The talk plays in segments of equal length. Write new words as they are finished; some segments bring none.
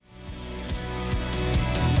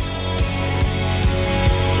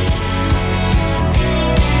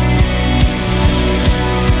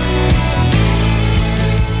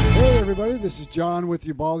John with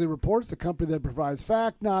Ubaldi Reports, the company that provides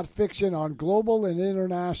fact, not fiction, on global and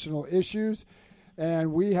international issues.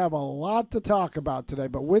 And we have a lot to talk about today.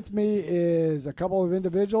 But with me is a couple of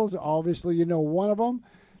individuals. Obviously, you know one of them,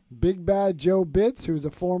 Big Bad Joe Bitz, who's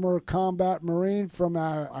a former combat Marine from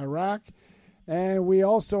Iraq. And we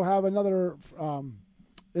also have another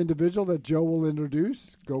individual that Joe will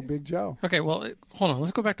introduce. Go Big Joe. Okay, well, hold on.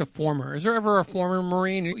 Let's go back to former. Is there ever a former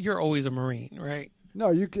Marine? You're always a Marine, right? No,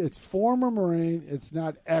 it's former Marine. It's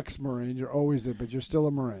not ex-Marine. You're always it, but you're still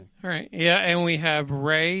a Marine. All right. Yeah, and we have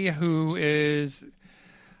Ray, who is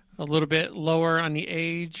a little bit lower on the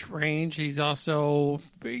age range. He's also,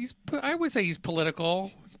 I would say he's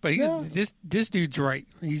political, but this dude's right.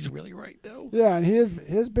 He's really right, though. Yeah, and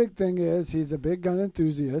his big thing is he's a big gun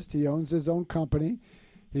enthusiast. He owns his own company.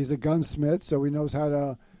 He's a gunsmith, so he knows how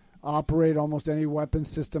to operate almost any weapon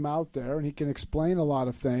system out there, and he can explain a lot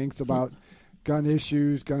of things about gun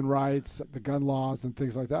issues, gun rights, the gun laws, and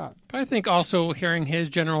things like that. But I think also hearing his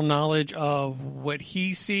general knowledge of what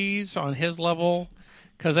he sees on his level,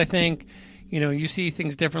 because I think, you see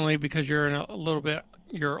things differently because you're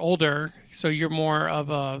you're older, so you're more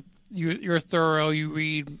of you're thorough. You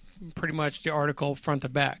read pretty much the article front to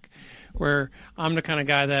back, where I'm the kind of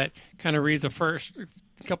guy that kind of reads the first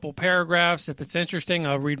couple paragraphs. If it's interesting,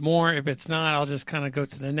 I'll read more. If it's not, I'll just kind of go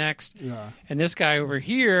to the next. Yeah. And this guy over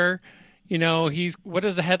here, he's, what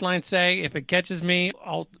does the headline say? If it catches me,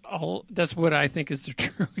 I'll that's what I think is the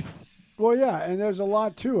truth. Well, yeah, and there's a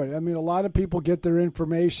lot to it. I mean, a lot of people get their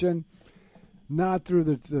information not through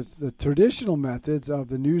the traditional methods of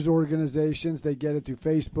the news organizations. They get it through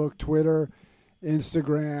Facebook, Twitter,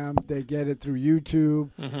 Instagram. They get it through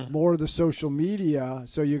YouTube, more of the social media.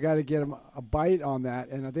 So you got to get them a bite on that.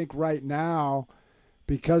 And I think right now,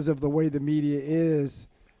 because of the way the media is,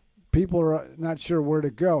 people are not sure where to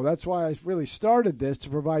go. That's why I really started this, to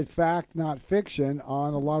provide fact, not fiction,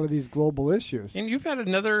 on a lot of these global issues. And you've had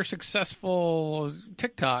another successful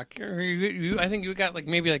TikTok. I think you got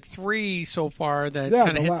maybe 3 so far that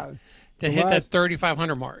kind of hit that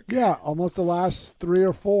 3,500 mark. Yeah, almost the last 3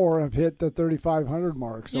 or 4 have hit the 3,500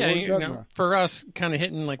 mark. So we're for us, kind of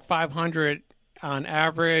hitting 500 on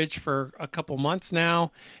average for a couple months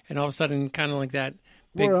now, and all of a sudden, kind of like that.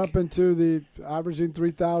 We're up into the averaging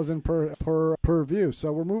 3,000 per view,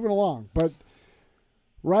 so we're moving along. But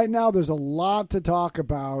right now, there's a lot to talk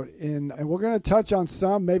about, and we're going to touch on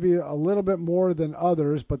some, maybe a little bit more than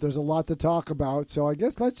others, but there's a lot to talk about. So I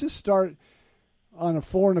guess let's just start on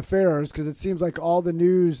foreign affairs, because it seems like all the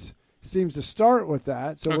news seems to start with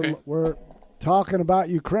that. So okay. we're talking about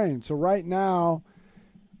Ukraine. So right now,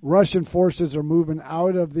 Russian forces are moving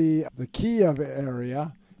out of the Kyiv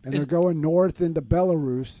area, and they're going north into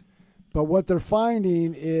Belarus. But what they're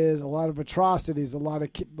finding is a lot of atrocities. A lot of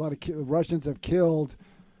Russians have killed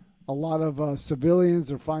a lot of civilians.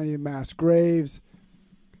 They're finding mass graves.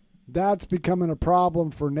 That's becoming a problem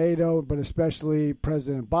for NATO, but especially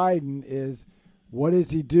President Biden. Is what does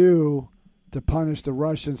he do to punish the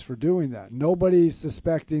Russians for doing that? Nobody's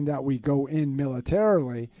suspecting that we go in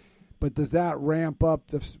militarily, but does that ramp up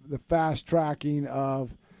the fast tracking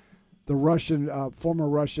of the former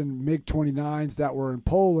Russian MiG-29s that were in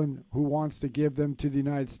Poland, who wants to give them to the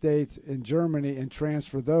United States and Germany and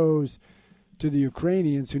transfer those to the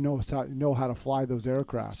Ukrainians who know how to fly those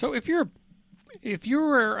aircraft? So if you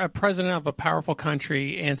were a president of a powerful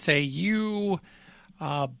country and say you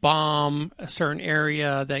bomb a certain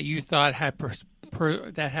area that you thought that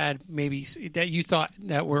you thought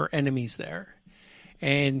that were enemies there,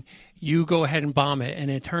 and you go ahead and bomb it,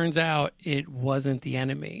 and it turns out it wasn't the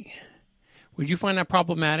enemy, would you find that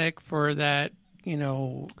problematic for that,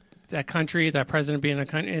 that country, that president being of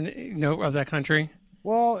that country?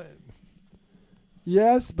 Well,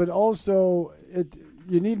 yes, but also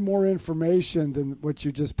you need more information than what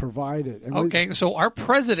you just provided. And okay, so our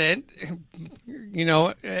president, in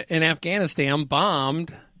Afghanistan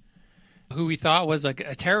bombed who we thought was a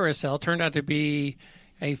terrorist cell, turned out to be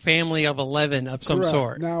a family of 11 of some Correct.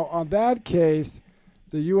 sort. Now, on that case,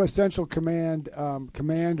 the U.S. Central Command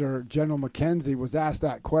commander, General McKenzie, was asked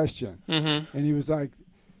that question. Mm-hmm. And he was like,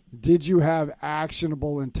 did you have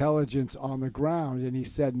actionable intelligence on the ground? And he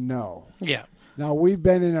said no. Yeah. Now, we've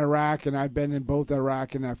been in Iraq, and I've been in both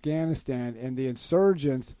Iraq and Afghanistan, and the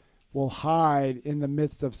insurgents will hide in the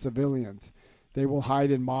midst of civilians. They will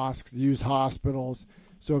hide in mosques, use hospitals.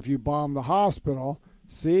 So if you bomb the hospital,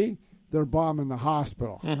 they're bombing the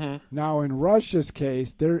hospital. Mm-hmm. Now, in Russia's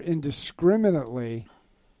case, they're indiscriminately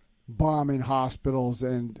bombing hospitals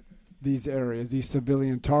and these areas, these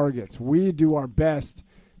civilian targets. We do our best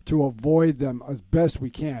to avoid them as best we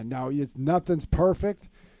can. Now, nothing's perfect.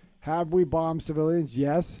 Have we bombed civilians?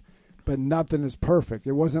 Yes. but nothing is perfect.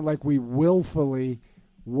 It wasn't like we willfully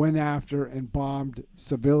went after and bombed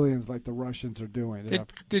civilians like the Russians are doing.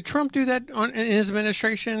 Did Trump do that in his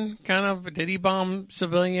administration? Kind of, did he bomb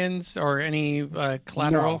civilians or any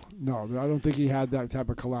collateral? No, I don't think he had that type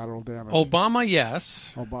of collateral damage. Obama,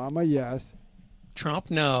 yes. Obama, yes.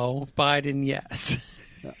 Trump, no. Biden, yes.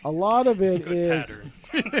 A lot of it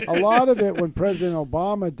a lot of it when President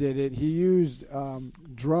Obama did it, he used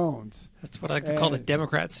drones. That's what I like to call the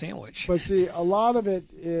Democrat sandwich. But see, a lot of it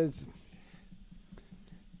is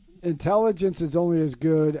intelligence is only as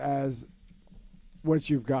good as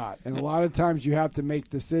what you've got. And a lot of times you have to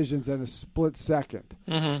make decisions in a split second,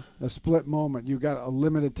 a split moment. You've got a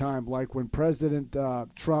limited time. Like when President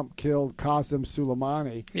Trump killed Qasem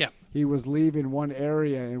Soleimani, he was leaving one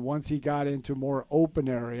area, and once he got into a more open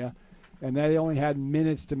area, and they only had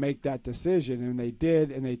minutes to make that decision, and they did,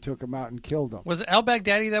 and they took him out and killed him. Was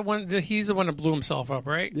al-Baghdadi that one? He's the one that blew himself up,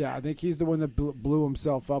 right? Yeah, I think he's the one that blew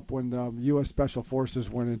himself up when the U.S. Special Forces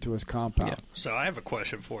went into his compound. Yeah. So I have a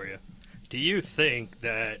question for you. Do you think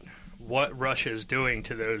that what Russia is doing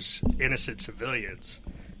to those innocent civilians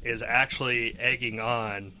is actually egging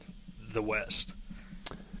on the West?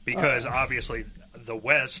 Because obviously the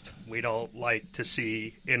West, we don't like to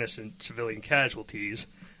see innocent civilian casualties,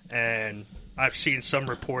 and I've seen some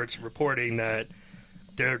reports reporting that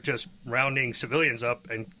they're just rounding civilians up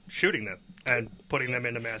and shooting them and putting them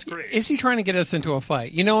into mass graves. Is he trying to get us into a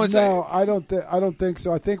fight? You know, no, I don't think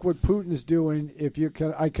so. I think what Putin's doing,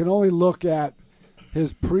 I can only look at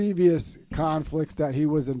his previous conflicts that he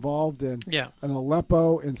was involved in. Yeah. In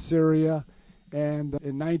Aleppo, in Syria, and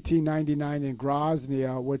in 1999 in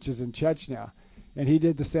Grozny, which is in Chechnya. And he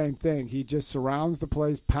did the same thing. He just surrounds the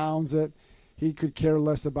place, pounds it. He could care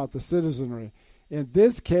less about the citizenry. In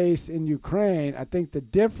this case, in Ukraine, I think the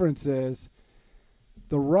difference is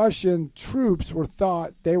the Russian troops were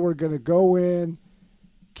thought they were going to go in,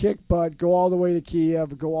 kick butt, go all the way to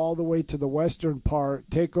Kiev, go all the way to the western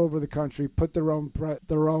part, take over the country, put their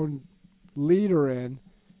own leader in,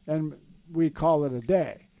 and we call it a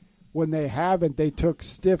day. When they haven't, they took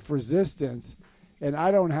stiff resistance. And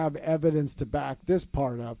I don't have evidence to back this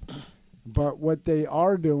part up, but what they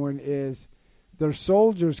are doing is their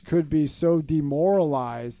soldiers could be so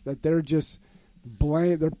demoralized that they're just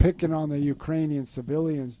they're picking on the Ukrainian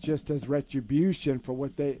civilians just as retribution for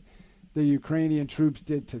what the Ukrainian troops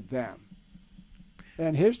did to them.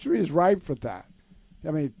 And history is ripe for that.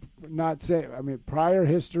 Prior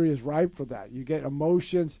history is ripe for that. You get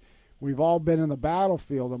emotions. We've all been in the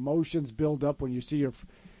battlefield. Emotions build up when you see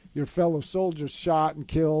your fellow soldiers shot and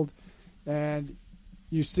killed, and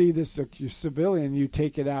you see this civilian, you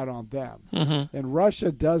take it out on them. Mm-hmm. And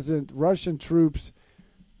Russian troops,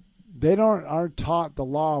 they aren't taught the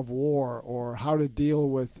law of war or how to deal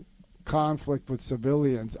with conflict with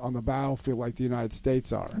civilians on the battlefield like the United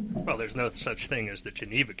States are. Well, there's no such thing as the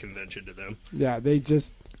Geneva Convention to them. Yeah, they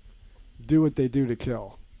just do what they do to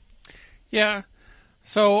kill. Yeah.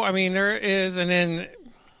 So, there is, and then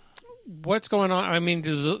what's going on?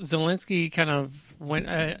 Zelensky kind of went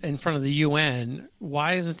in front of the UN.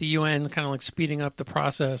 Why isn't the UN kind of like speeding up the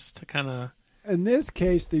process to kind of... In this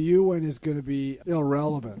case, the UN is going to be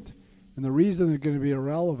irrelevant. And the reason they're going to be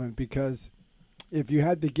irrelevant because if you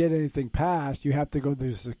had to get anything passed, you have to go to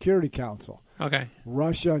the Security Council. Okay.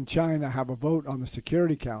 Russia and China have a vote on the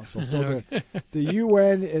Security Council. So the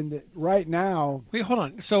UN right now... Wait, hold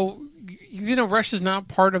on. So, Russia's not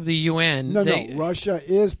part of the UN. No, Russia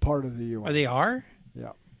is part of the UN. Oh, they are?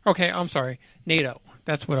 Yeah. Okay, I'm sorry. NATO.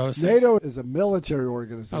 That's what I was saying. NATO is a military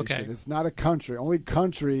organization. Okay. It's not a country. Only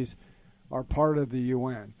countries are part of the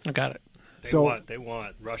UN. I got it. They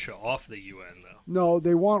want Russia off the UN, though. No,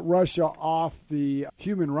 they want Russia off the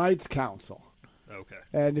Human Rights Council. Okay.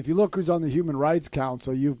 And if you look who's on the Human Rights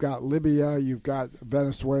Council, you've got Libya, you've got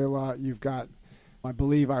Venezuela, you've got, I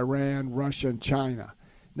believe, Iran, Russia, and China.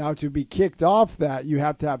 Now, to be kicked off that, you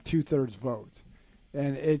have to have 2/3 vote.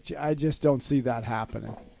 And I just don't see that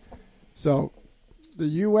happening. So the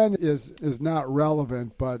UN is not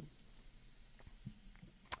relevant, but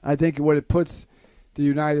I think what it puts the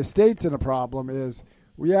United States in a problem is,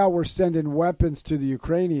 we're sending weapons to the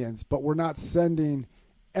Ukrainians, but we're not sending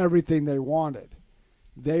everything they wanted.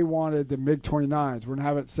 They wanted the MiG-29s. We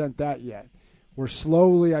haven't sent that yet. We're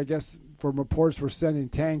slowly, I guess, from reports, we're sending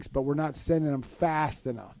tanks, but we're not sending them fast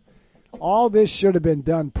enough. All this should have been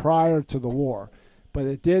done prior to the war, but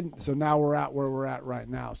it didn't, so now we're at where we're at right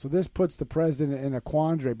now. So this puts the president in a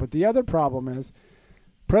quandary. But the other problem is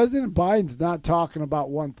President Biden's not talking about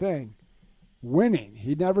one thing, winning.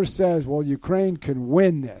 He never says, well, Ukraine can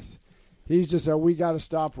win this. He's just, we got to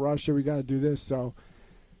stop Russia. We got to do this. So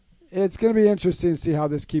it's going to be interesting to see how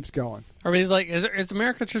this keeps going. I mean, like, is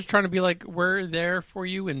America just trying to be like, we're there for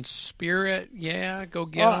you in spirit? Yeah, go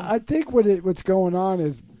get them. I think what's going on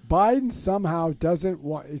is Biden somehow doesn't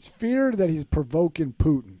want. It's fear that he's provoking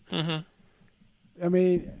Putin. Mm-hmm. I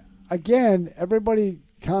mean, again, everybody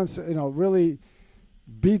really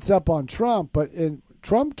beats up on Trump, but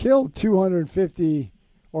Trump killed 250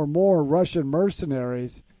 or more Russian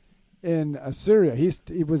mercenaries in Syria.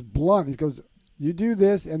 He was blunt. He goes, "You do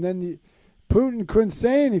this," and then Putin couldn't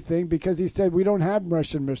say anything because he said, "We don't have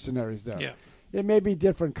Russian mercenaries there." Yeah. It may be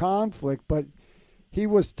different conflict, but he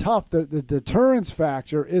was tough. The deterrence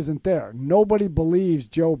factor isn't there. Nobody believes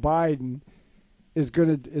Joe Biden is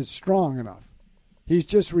strong enough. He's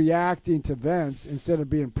just reacting to events instead of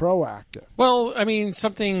being proactive. Well, I mean,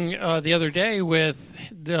 something the other day with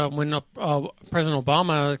when President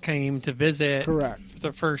Obama came to visit, Correct, for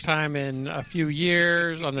the first time in a few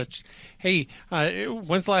years. Hey,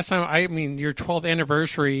 when's the last time? I mean, your 12th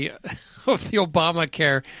anniversary of the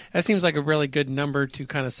Obamacare. That seems like a really good number to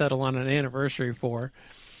kind of settle on an anniversary for.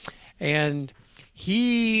 And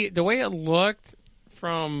the way it looked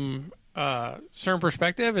from a certain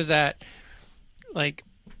perspective is that, like,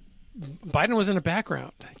 Biden was in the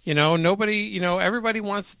background. Everybody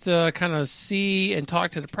wants to kind of see and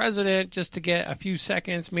talk to the president just to get a few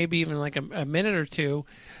seconds, maybe even like a minute or two,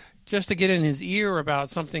 just to get in his ear about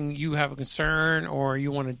something you have a concern or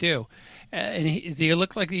you want to do. And they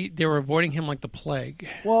looked like they were avoiding him like the plague.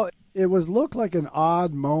 Well, it looked like an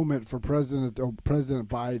odd moment for President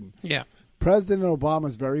Biden. Yeah. President Obama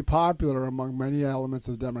is very popular among many elements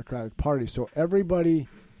of the Democratic Party. So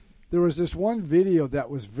there was this one video that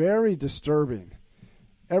was very disturbing.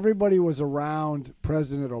 Everybody was around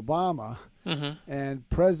President Obama, and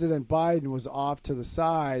President Biden was off to the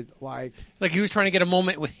side, like he was trying to get a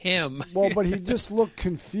moment with him. Well, but he just looked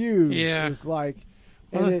confused. Yeah. It was like,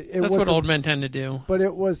 that's what old men tend to do. But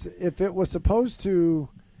if it was supposed to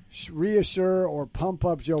reassure or pump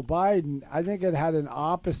up Joe Biden, I think it had an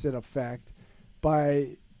opposite effect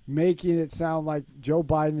by making it sound like Joe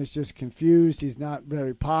Biden is just confused. He's not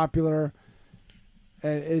very popular.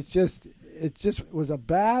 And it just was a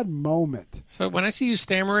bad moment. So when I see you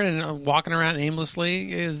stammering and walking around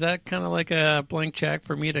aimlessly, is that kind of like a blank check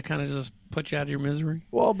for me to kind of just put you out of your misery?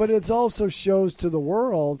 Well, but it also shows to the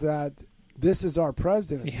world that this is our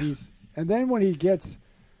president. Yeah. And then when he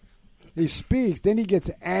speaks, then he gets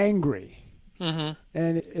angry. Mm-hmm.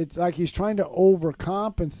 And it's like he's trying to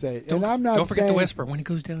overcompensate. Don't forget to whisper when he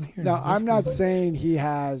goes down here. Now, I'm not saying he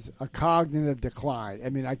has a cognitive decline. I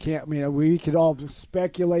mean, we could all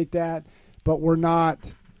speculate that, but we're not.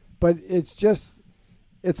 But it's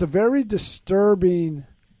a very disturbing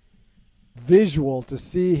visual to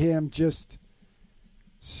see him just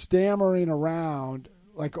stammering around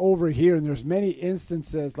like over here. And there's many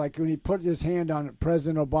instances, like when he put his hand on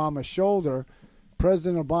President Obama's shoulder,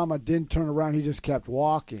 President Obama didn't turn around. He just kept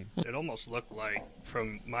walking. It almost looked like,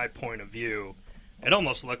 from my point of view,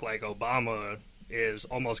 Obama is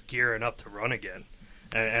almost gearing up to run again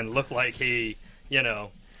and looked like he,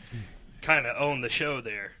 kind of owned the show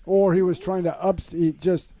there. Or he was trying to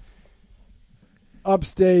upstaged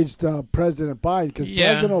President Biden because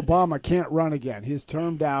President Obama can't run again. He's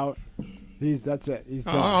termed out. That's it. He's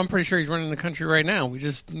done. I'm pretty sure he's running the country right now. We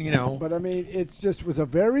just, But I mean, was a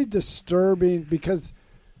very disturbing because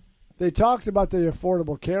they talked about the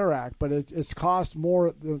Affordable Care Act, but it's cost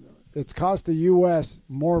more. It's cost the U.S.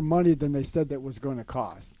 more money than they said that was going to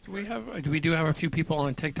cost. We do have a few people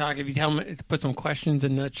on TikTok. If you tell them to put some questions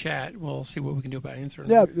in the chat, we'll see what we can do about answering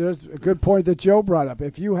them. Yeah, there's a good point that Joe brought up.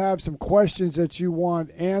 If you have some questions that you want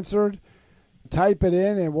answered, type it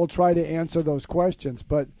in, and we'll try to answer those questions.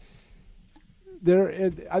 But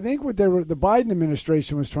I think what the Biden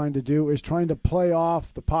administration was trying to do is trying to play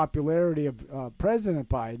off the popularity of President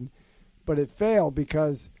Biden, but it failed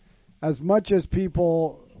because as much as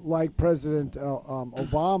people like President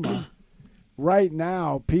Obama, right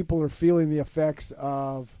now people are feeling the effects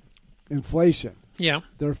of inflation. Yeah,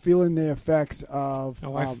 they're feeling the effects of.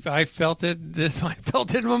 I felt it. I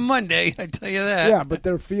felt it on Monday. I tell you that. Yeah, but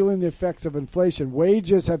they're feeling the effects of inflation.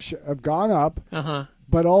 Wages have gone up. Uh-huh.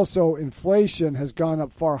 But also inflation has gone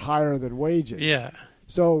up far higher than wages. Yeah.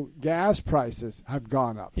 So gas prices have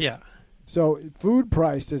gone up. Yeah. So food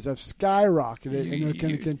prices have skyrocketed, and they're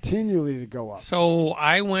going to continually to go up. So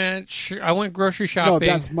I went grocery shopping.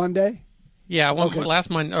 No, that's Monday? Yeah, I went last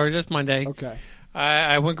Monday or this Monday. Okay.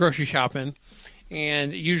 I went grocery shopping,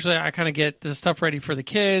 and usually I kind of get the stuff ready for the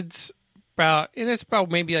kids. It's about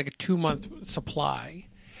maybe like a 2-month supply,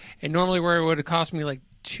 and normally where it would have cost me like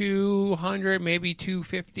 $200, maybe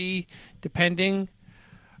 $250, depending.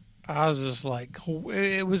 I was just like,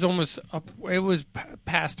 it was almost up, it was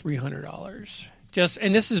past $300. Just,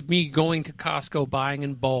 and this is me going to Costco buying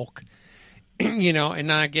in bulk, you know, and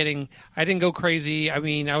not getting. I didn't go crazy. I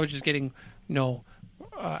mean, I was just getting, you know,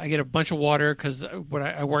 I get a bunch of water because when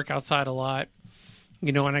I work outside a lot,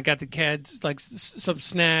 you know, and I got the kids like some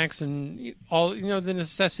snacks and all, you know, the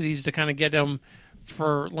necessities to kind of get them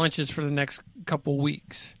for lunches for the next couple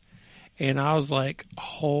weeks. And I was like,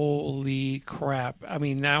 holy crap. I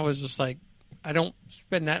mean, that was just like, I don't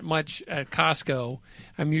spend that much at Costco.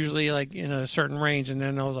 I'm usually like in a certain range. And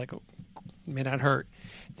then I was like, oh, man, that hurt.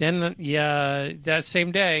 Then, yeah, that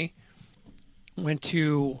same day, went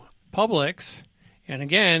to Publix. And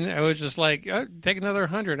again, I was just like, oh, take another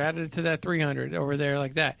 100, add it to that 300 over there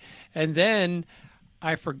like that. And then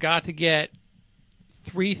I forgot to get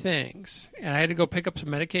 3 things. And I had to go pick up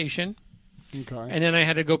some medication. Okay. And then I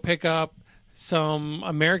had to go pick up some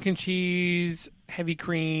American cheese, heavy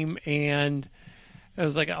cream, and it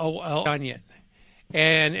was like onion.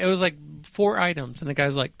 And it was like 4 items. And the guy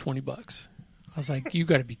was like, $20. I was like, you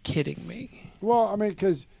got to be kidding me. Well, I mean,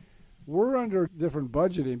 because we're under different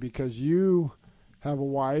budgeting because you have a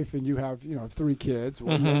wife and you have, you know, 3 kids.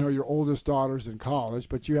 Well, I know your oldest daughter's in college,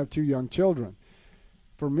 but you have 2 young children.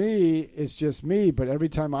 For me, it's just me. But every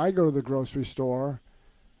time I go to the grocery store,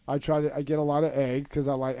 I get a lot of eggs because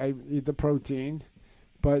I eat the protein,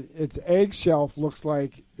 but its egg shelf looks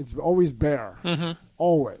like it's always bare.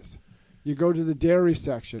 Always. You go to the dairy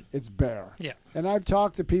section, it's bare. Yeah. And I've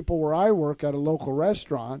talked to people where I work at a local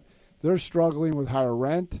restaurant. They're struggling with higher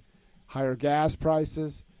rent, higher gas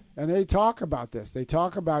prices, and they talk about this. They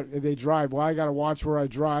talk about they drive. Well, I got to watch where I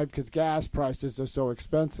drive because gas prices are so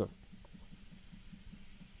expensive.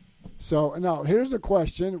 So now here's a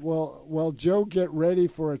question: Will Joe get ready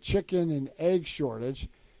for a chicken and egg shortage?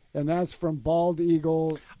 And that's from Bald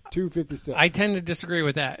Eagle 256. I tend to disagree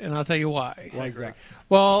with that, and I'll tell you why. Why is that?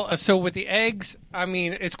 Well, so with the eggs, I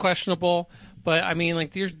mean, it's questionable, but I mean,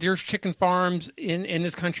 like there's chicken farms in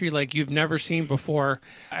this country like you've never seen before.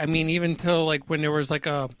 I mean, even till like when there was like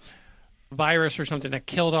a virus or something that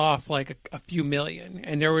killed off like a few million,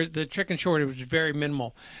 and there was the chicken shortage was very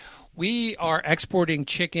minimal. We are exporting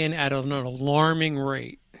chicken at an alarming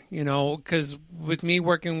rate, you know, because with me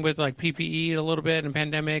working with like PPE a little bit and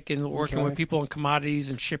pandemic and working with people in commodities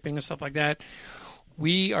and shipping and stuff like that,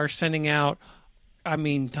 we are sending out, I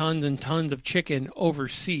mean, tons and tons of chicken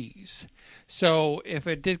overseas. So if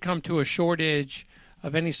it did come to a shortage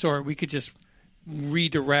of any sort, we could just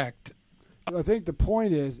redirect. I think the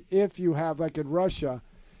point is if you have, like in Russia,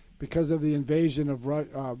 because of the invasion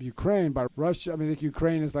of Ukraine by Russia, I mean, I think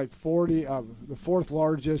Ukraine is like the 4th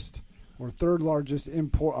largest or 3rd largest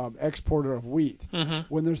exporter of wheat.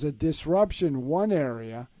 When there's a disruption in one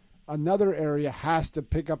area, another area has to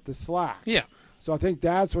pick up the slack. Yeah. So I think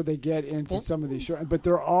that's what they get into some of these. But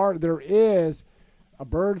there is a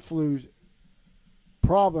bird flu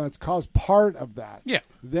problem that's caused part of that. Yeah.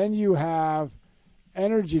 Then you have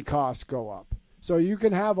energy costs go up. So you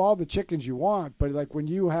can have all the chickens you want, but like when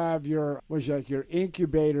you have your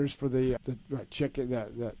incubators for the chicken,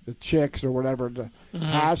 the chicks or whatever, the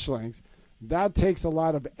hatchlings, that takes a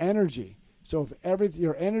lot of energy. So if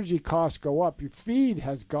your energy costs go up, your feed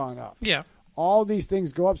has gone up. Yeah. All these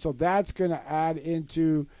things go up, so that's going to add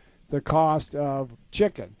into the cost of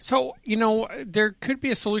chicken. So, you know, there could be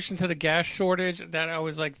a solution to the gas shortage that I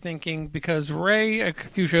was like thinking because Ray a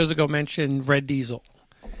few shows ago mentioned red diesel.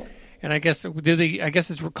 And I guess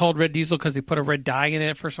it's called red diesel because they put a red dye in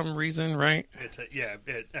it for some reason, right?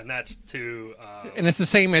 And that's to. And it's the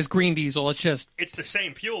same as green diesel. It's the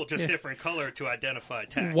same fuel, just different color to identify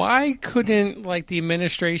tax. Why couldn't like the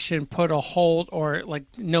administration put a hold or like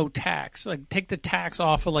no tax, like take the tax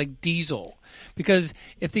off of like diesel? Because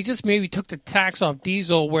if they just maybe took the tax off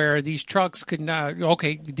diesel, where these trucks could not,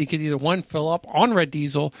 they could either 1 fill up on red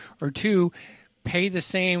diesel or 2 pay the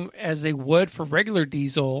same as they would for regular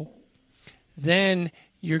diesel. Then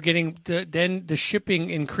you're getting the shipping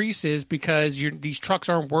increases because these trucks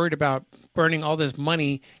aren't worried about burning all this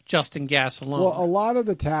money just in gas alone. Well, a lot of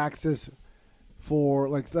the taxes for,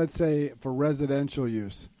 like, let's say for residential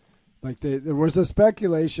use, like there was a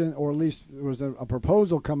speculation, or at least there was a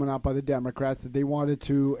proposal coming out by the Democrats that they wanted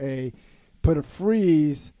to put a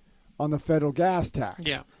freeze on the federal gas tax.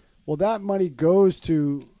 Yeah. Well, that money goes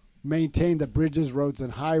to maintain the bridges, roads,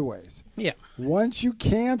 and highways. Yeah. Once you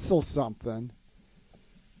cancel something,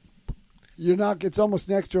 it's almost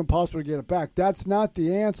next to impossible to get it back. That's not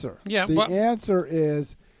the answer. Yeah. The answer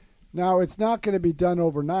is, now it's not going to be done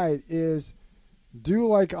overnight, is do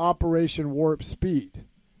like Operation Warp Speed.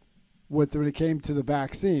 when it came to the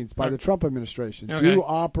vaccines by the Trump administration. Okay. Do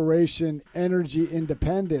Operation Energy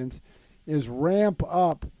Independence is ramp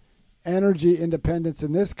up energy independence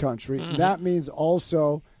in this country. Mm-hmm. That means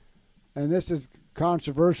also, and this is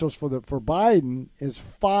controversial for Biden, is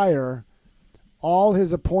fire all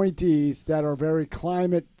his appointees that are very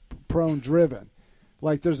climate prone driven.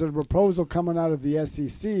 Like there's a proposal coming out of the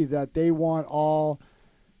SEC that they want all,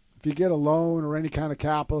 if you get a loan or any kind of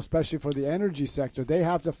capital, especially for the energy sector, they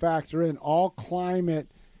have to factor in all climate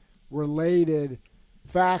related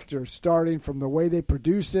factors, starting from the way they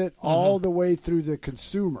produce it all the way through the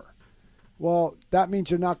consumer. Well, that means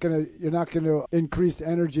you're not going to increase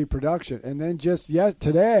energy production. And then just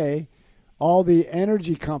today, all the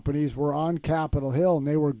energy companies were on Capitol Hill and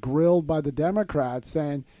they were grilled by the Democrats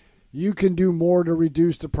saying, you can do more to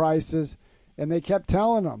reduce the prices. And they kept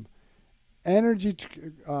telling them, energy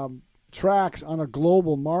tracks on a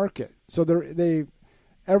global market. So they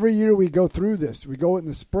every year we go through this. We go in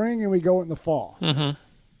the spring and we go in the fall. Mm-hmm.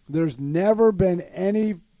 There's never been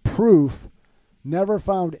any proof, never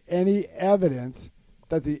found any evidence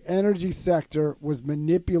that the energy sector was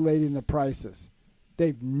manipulating the prices.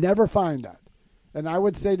 They've never found that. And I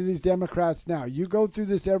would say to these Democrats now, you go through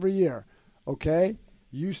this every year, okay?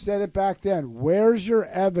 You said it back then. Where's your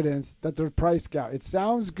evidence that there's price gouging? It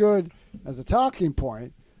sounds good as a talking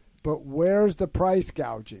point, but where's the price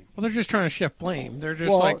gouging? Well, they're just trying to shift blame. They're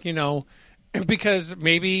just because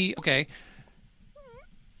maybe,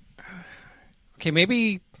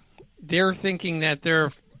 maybe they're thinking that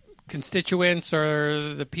their constituents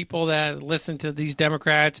or the people that listen to these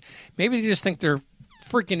Democrats, maybe they just think they're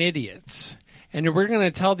freaking idiots. And we're going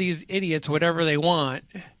to tell these idiots whatever they want,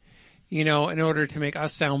 in order to make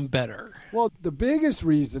us sound better. Well, the biggest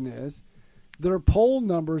reason is their poll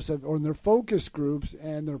numbers or their focus groups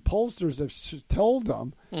and their pollsters have told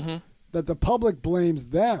them that the public blames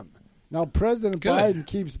them. Now, President Biden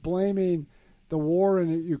keeps blaming the war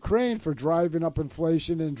in Ukraine for driving up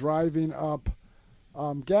inflation and driving up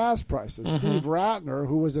gas prices. Steve Ratner,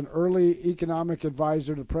 who was an early economic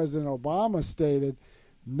advisor to President Obama, stated,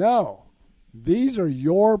 no, these are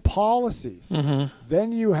your policies.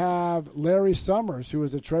 Then you have Larry Summers, who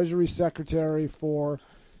was a Treasury Secretary for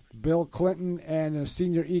Bill Clinton and a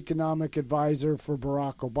senior economic advisor for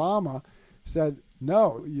Barack Obama, said,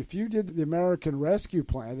 no, if you did the American Rescue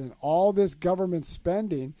Plan and all this government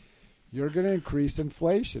spending, you're going to increase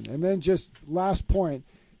inflation. And then just last point,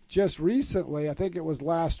 just recently, I think it was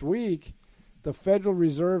last week, the Federal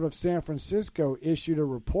Reserve of San Francisco issued a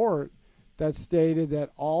report that stated that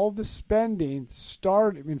all the spending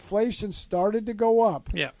inflation started to go up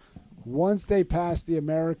once they passed the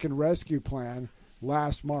American Rescue Plan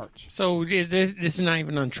last March. So this is not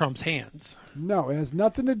even on Trump's hands? No, it has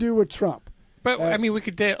nothing to do with Trump. But, we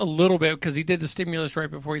could do a little bit because he did the stimulus right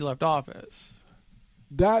before he left office.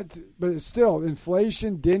 But still,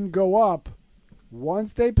 inflation didn't go up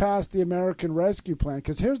once they passed the American Rescue Plan.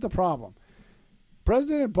 Because here's the problem.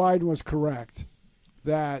 President Biden was correct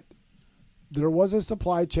that there was a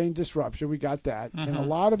supply chain disruption. We got that. And a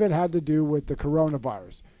lot of it had to do with the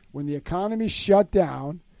coronavirus. When the economy shut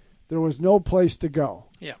down, there was no place to go.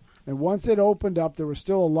 Yeah. And once it opened up, there was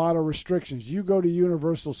still a lot of restrictions. You go to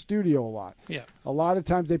Universal Studio a lot. Yeah. A lot of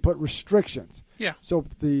times they put restrictions. Yeah. So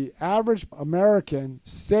the average American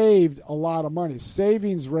saved a lot of money.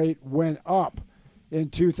 Savings rate went up in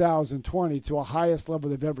 2020 to a highest level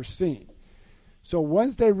they've ever seen. So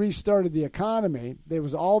once they restarted the economy, there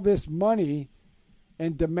was all this money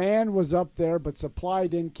and demand was up there, but supply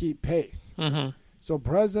didn't keep pace. So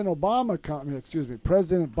President Biden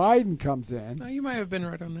comes in. No, you might have been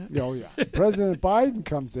right on that. Oh, yeah. President Biden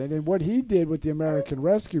comes in, and what he did with the American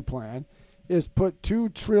Rescue Plan is put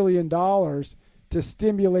 $2 trillion to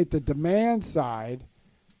stimulate the demand side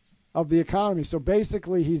of the economy. So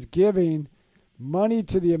basically he's giving money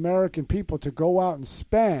to the American people to go out and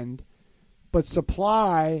spend, but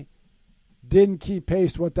supply didn't keep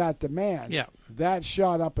pace with that demand. Yeah. That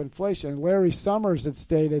shot up inflation. And Larry Summers had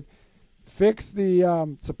stated, fix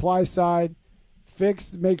the supply side,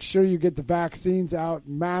 make sure you get the vaccines out,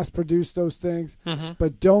 mass produce those things,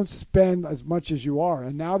 but don't spend as much as you are.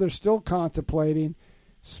 And now they're still contemplating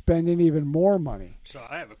spending even more money. So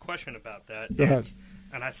I have a question about that. Go ahead.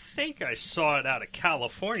 And I think I saw it out of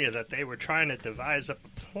California that they were trying to devise a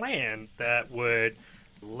plan that would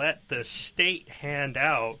let the state hand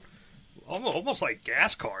out almost like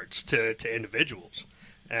gas cards to individuals.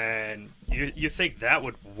 And you think that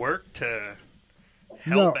would work to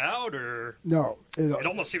help out, or no? It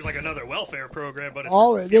almost seems like another welfare program, but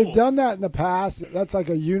it's they've done that in the past. That's like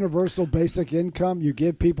a universal basic income. You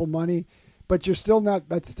give people money, but you're still not.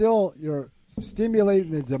 That's still you're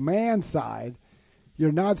stimulating the demand side,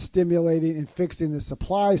 you're not stimulating and fixing the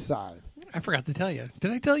supply side. I forgot to tell you.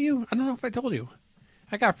 Did I tell you? I don't know if I told you.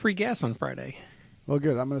 I got free gas on Friday. Well,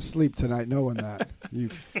 good. I'm going to sleep tonight knowing that. You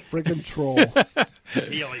freaking troll.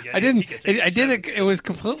 I didn't. I did it. It was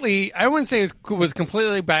completely. I wouldn't say it was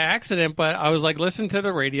completely by accident, but I was like listening to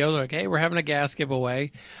the radio. Like, hey, we're having a gas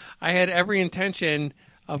giveaway. I had every intention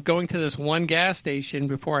of going to this one gas station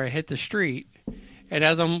before I hit the street. And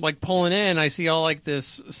as I'm like pulling in, I see all like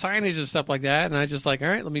this signage and stuff like that, and I just like, all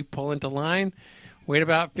right, let me pull into line. Wait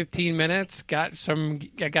about 15 minutes. I got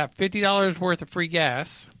 $50 worth of free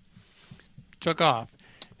gas. Took off.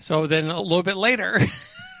 So then a little bit later,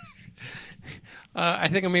 I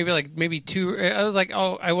think maybe two. I was like,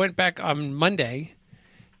 I went back on Monday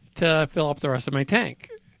to fill up the rest of my tank.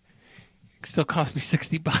 It still cost me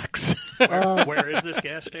 $60. Where is this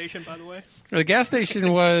gas station, by the way? The gas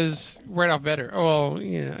station was right off Better. Oh,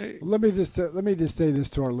 yeah. Let me just say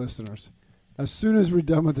this to our listeners. As soon as we're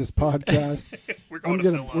done with this podcast, we're not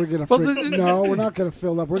going to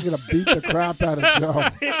fill up. We're going to beat the crap out of Joe.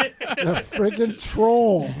 The friggin'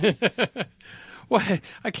 troll. Well,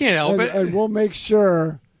 I can't help it. And we'll make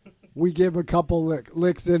sure we give a couple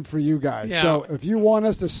licks in for you guys. Yeah. So if you want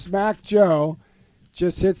us to smack Joe,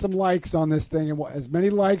 just hit some likes on this thing. And as many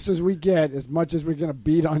likes as we get, as much as we're going to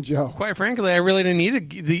beat on Joe. Quite frankly, I really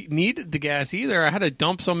didn't need the gas either. I had to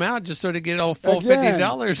dump some out just so to get a full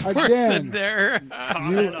 $50 worth in there.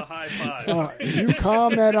 Comment a high five. You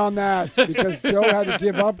comment on that because Joe had to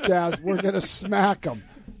give up gas. We're going to smack him.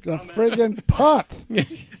 The friggin' putt.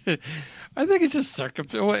 I think it's just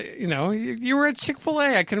you were at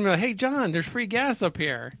Chick-fil-A. I couldn't be like, hey, John, there's free gas up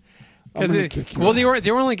here. They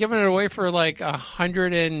were only giving it away for like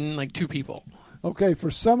 102 people. Okay,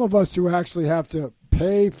 for some of us who actually have to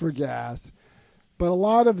pay for gas, but a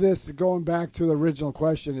lot of this, going back to the original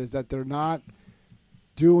question, is that they're not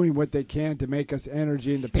doing what they can to make us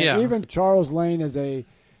energy independent. Yeah. Even Charles Lane is a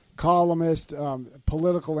columnist,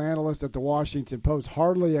 political analyst at the Washington Post,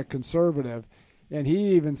 hardly a conservative, and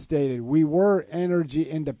he even stated we were energy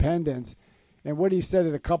independent. And what he said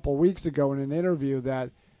it a couple weeks ago in an interview that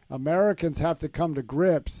Americans have to come to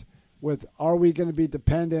grips with, are we going to be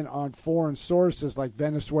dependent on foreign sources like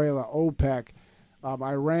Venezuela, OPEC,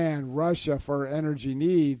 Iran, Russia for our energy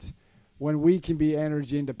needs when we can be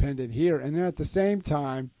energy independent here? And then at the same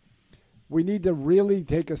time, we need to really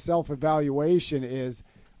take a self-evaluation.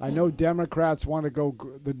 I know Democrats want to go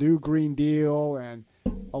the new Green Deal and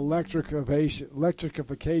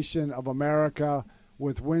electrification of America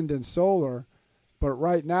with wind and solar, but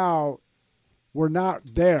right now, we're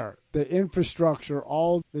not there. The infrastructure,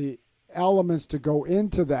 all the elements to go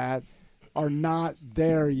into that are not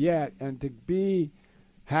there yet. And to be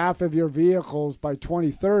half of your vehicles by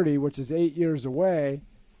 2030, which is 8 years away,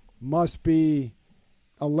 must be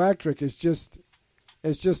electric. It's just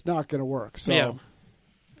not going to work. So yeah.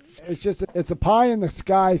 It's a pie in the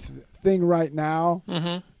sky thing right now.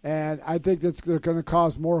 Mm-hmm. And I think they're going to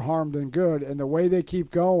cause more harm than good. And the way they keep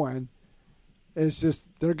going, it's just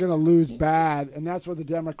they're going to lose bad, and that's what the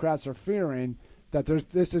Democrats are fearing, that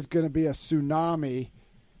this is going to be a tsunami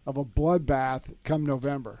of a bloodbath come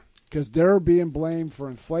November because they're being blamed for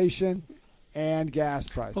inflation and gas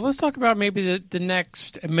prices. Well, let's talk about maybe the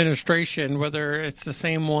next administration, whether it's the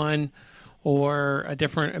same one or a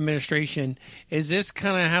different administration. Is this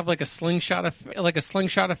kind of have like a slingshot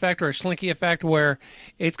effect or a slinky effect where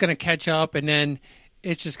it's going to catch up and then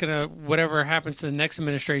it's just going to, whatever happens to the next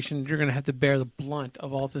administration, you're going to have to bear the blunt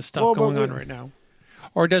of all this stuff going on right now?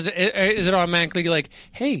 Or is it automatically like,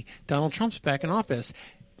 hey, Donald Trump's back in office,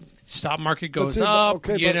 stock market goes up,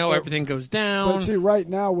 everything goes down. But see, right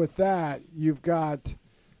now with that,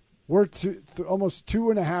 we're almost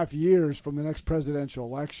 2.5 years from the next presidential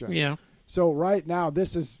election. Yeah. So right now,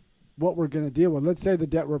 this is what we're going to deal with. Let's say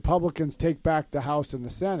the Republicans take back the House and the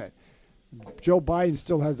Senate. Joe Biden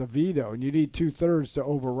still has a veto, and you need 2/3 to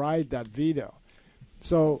override that veto.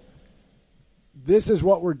 So this is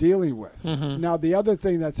what we're dealing with. Mm-hmm. Now, the other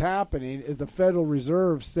thing that's happening is the Federal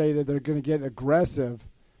Reserve stated they're going to get aggressive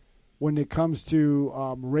when it comes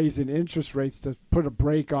to raising interest rates to put a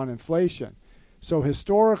brake on inflation. So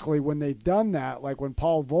historically, when they've done that, like when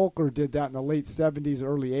Paul Volcker did that in the late 70s,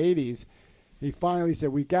 early 80s, he finally said,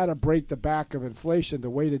 we've got to break the back of inflation. The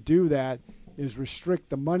way to do that is restrict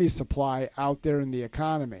the money supply out there in the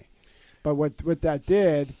economy. But what that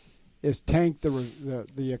did is tank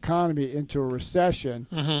the economy into a recession.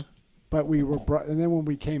 Mm-hmm. But and then when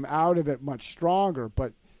we came out of it much stronger.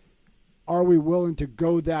 But are we willing to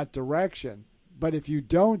go that direction? But if you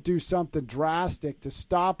don't do something drastic to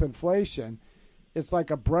stop inflation, it's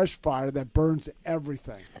like a brush fire that burns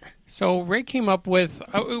everything. So Ray came up with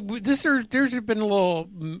this. There's been a little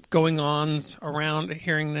going-ons around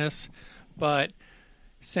hearing this, but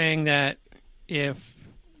saying that if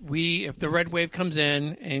the red wave comes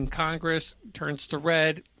in and Congress turns to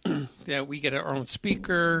red, that we get our own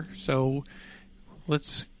speaker. So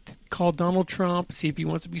let's call Donald Trump, see if he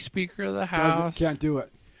wants to be Speaker of the House. You can't do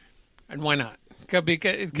it. And why not?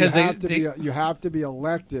 Because you have to be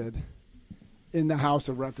elected in the House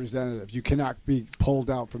of Representatives. You cannot be pulled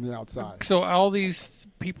out from the outside. So all these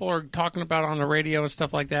people are talking about on the radio and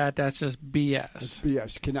stuff like that, that's just BS. It's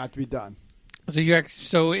BS. It cannot be done.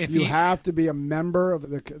 So if you have to be a member of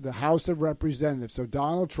the House of Representatives. So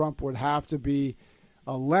Donald Trump would have to be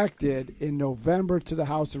elected in November to the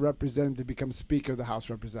House of Representatives to become Speaker of the House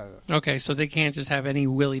of Representatives. Okay, so they can't just have any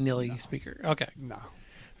willy-nilly speaker. Okay. No.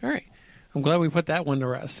 All right. I'm glad we put that one to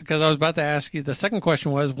rest, because I was about to ask you, the second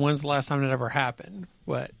question was, when's the last time it ever happened?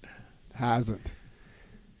 What? Hasn't.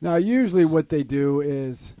 Now, usually what they do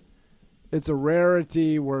is it's a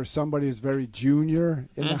rarity where somebody who's very junior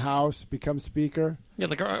in the House becomes Speaker. Yeah,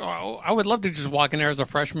 like I would love to just walk in there as a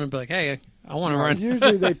freshman and be like, hey, I want to run.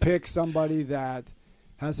 Usually they pick somebody that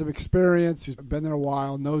has some experience, who's been there a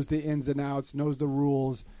while, knows the ins and outs, knows the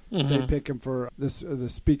rules. They pick him for the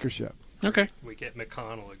speakership. Okay. We get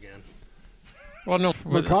McConnell again. Well, no,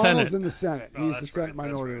 McConnell's in the Senate. Oh, He's the Senate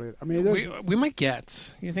minority leader. I mean, we might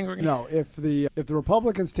get. You think we're gonna? No, if the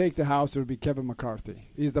Republicans take the House, it would be Kevin McCarthy.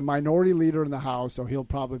 He's the minority leader in the House, so he'll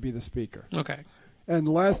probably be the Speaker. Okay.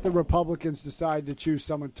 Unless the Republicans decide to choose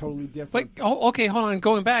someone totally different. But okay, hold on.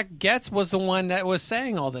 Going back, Getz was the one that was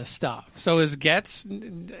saying all this stuff. So is Getz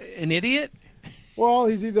an idiot? Well,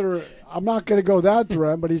 he's either, I'm not going to go that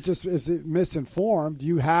direct, but he's just misinformed.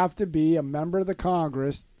 You have to be a member of the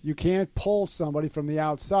Congress. You can't pull somebody from the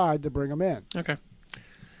outside to bring them in. Okay.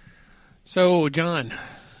 So, John,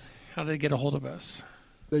 how do they get a hold of us?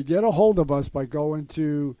 They get a hold of us by going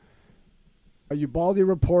to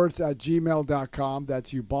ubaldireports@gmail.com.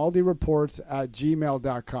 That's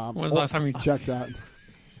ubaldireports@gmail.com. When was the last time you checked that?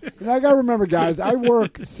 And I got to remember, guys, I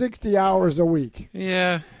work 60 hours a week.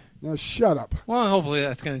 Yeah. Now, shut up. Well, hopefully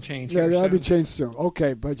that's going to change. Yeah, that'll be changed soon.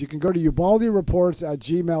 Okay, but you can go to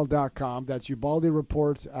ubaldireports@gmail.com. That's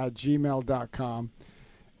ubaldireports@gmail.com.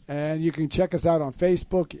 And you can check us out on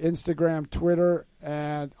Facebook, Instagram, Twitter,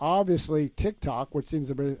 and obviously TikTok, which seems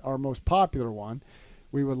to be our most popular one.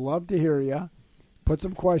 We would love to hear you. Put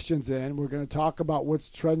some questions in. We're going to talk about what's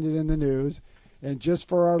trending in the news. And just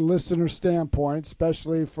for our listener standpoint,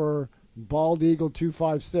 especially for Bald Eagle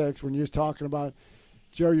 256, when you're talking about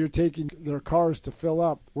Joe, you're taking their cars to fill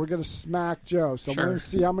up, we're going to smack Joe. So we're going to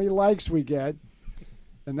see how many likes we get,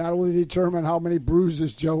 and that will determine how many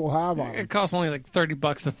bruises Joe will have on him. It costs only like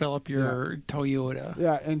 $30 to fill up your Toyota.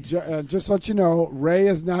 Yeah, and just to let you know, Ray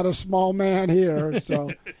is not a small man here,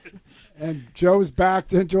 so and Joe's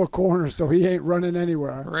backed into a corner, so he ain't running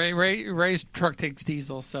anywhere. Ray's truck takes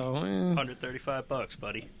diesel, so $135,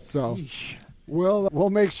 buddy. So Yeesh. we'll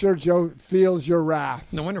make sure Joe feels your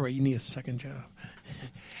wrath. No wonder, Ray, you need a second job.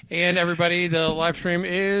 And everybody, the live stream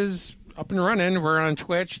is up and running. We're on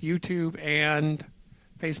Twitch, YouTube, and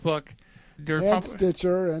Facebook. And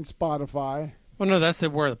Stitcher and Spotify. Well, no, that's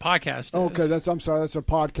where the podcast is. Okay, I'm sorry. That's our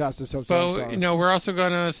podcast. So but, we're also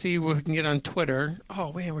going to see what we can get on Twitter.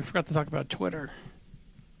 Oh, man, we forgot to talk about Twitter.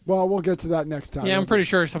 Well, we'll get to that next time. Yeah, I'm pretty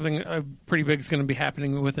sure something pretty big is going to be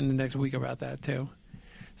happening within the next week about that, too.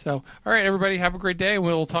 So, all right, everybody, have a great day, and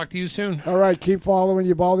we'll talk to you soon. All right, keep following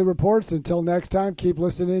Ubaldi Reports. Until next time, keep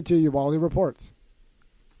listening to Ubaldi Reports.